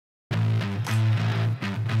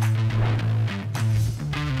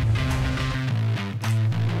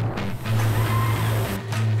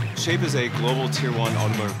Shape is a global Tier 1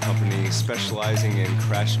 automotive company specializing in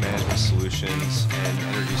crash management solutions and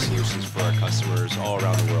energy solutions for our customers all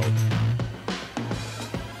around the world.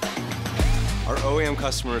 Our OEM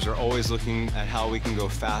customers are always looking at how we can go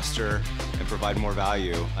faster and provide more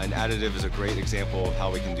value, and Additive is a great example of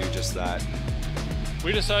how we can do just that.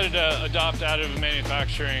 We decided to adopt additive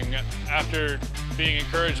manufacturing after being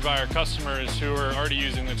encouraged by our customers who are already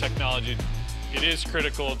using the technology. It is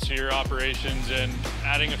critical to your operations, and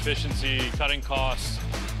adding efficiency, cutting costs,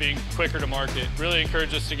 being quicker to market really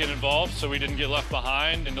encouraged us to get involved so we didn't get left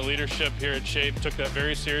behind, and the leadership here at Shape took that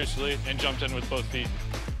very seriously and jumped in with both feet.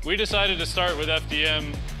 We decided to start with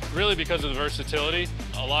FDM really because of the versatility,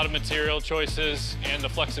 a lot of material choices, and the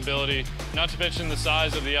flexibility, not to mention the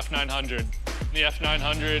size of the F900. The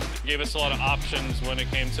F900 gave us a lot of options when it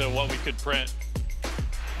came to what we could print.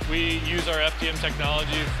 We use our FDM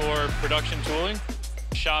technology for production tooling,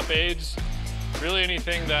 shop aids, really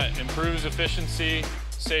anything that improves efficiency,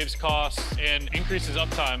 saves costs, and increases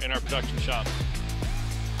uptime in our production shops.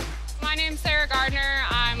 My name's Sarah Gardner.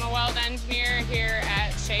 I'm a weld engineer here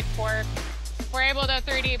at Shape Corp. We're able to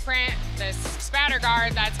 3D print this spatter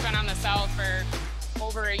guard that's been on the cell for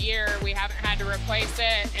over a year. We haven't had to replace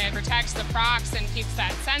it. It protects the procs and keeps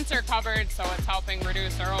that sensor covered, so it's helping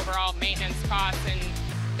reduce our overall maintenance costs and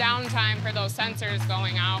downtime for those sensors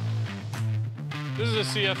going out. This is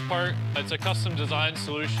a CF part. It's a custom design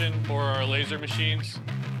solution for our laser machines.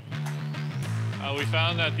 We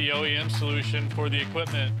found that the OEM solution for the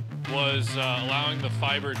equipment was allowing the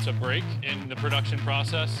fiber to break in the production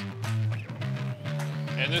process.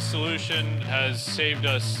 And this solution has saved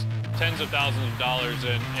us tens of thousands of dollars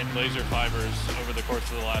in laser fibers over the course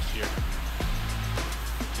of the last year.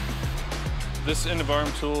 This end of arm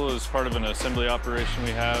tool is part of an assembly operation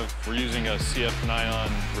we have. We're using a CF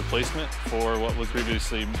nylon replacement for what was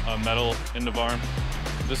previously a metal end of arm.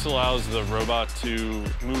 This allows the robot to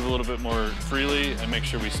move a little bit more freely and make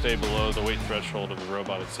sure we stay below the weight threshold of the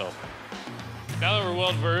robot itself. Now that we're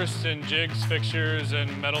well versed in jigs, fixtures,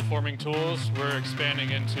 and metal forming tools, we're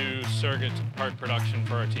expanding into surrogate part production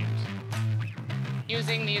for our teams.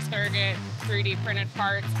 Using these Surrogate 3D printed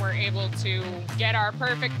parts, we're able to get our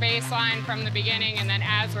perfect baseline from the beginning, and then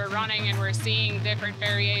as we're running and we're seeing different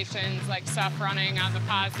variations, like stuff running on the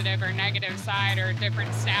positive or negative side, or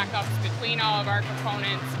different stack-ups between all of our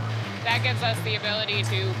components, that gives us the ability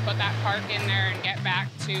to put that part in there and get back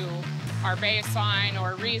to our baseline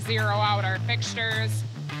or re-zero out our fixtures.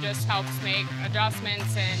 Just helps make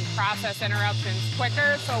adjustments and process interruptions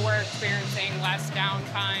quicker, so we're experiencing less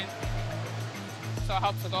downtime. So it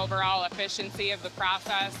helps with overall efficiency of the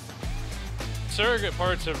process. Surrogate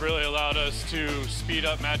parts have really allowed us to speed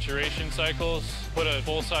up maturation cycles, put a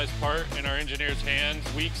full-size part in our engineers' hands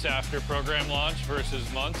weeks after program launch versus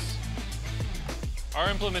months. Our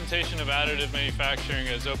implementation of additive manufacturing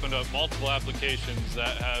has opened up multiple applications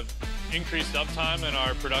that have increased uptime in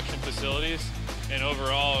our production facilities and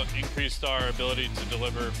overall increased our ability to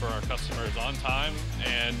deliver for our customers on time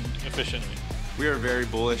and efficiently. We are very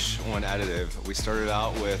bullish on Additive. We started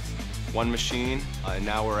out with one machine, and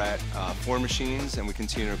now we're at 4 machines, and we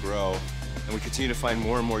continue to grow, and we continue to find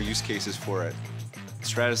more and more use cases for it.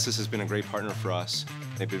 Stratasys has been a great partner for us.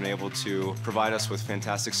 They've been able to provide us with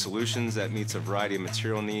fantastic solutions that meets a variety of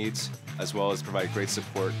material needs, as well as provide great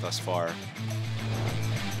support thus far.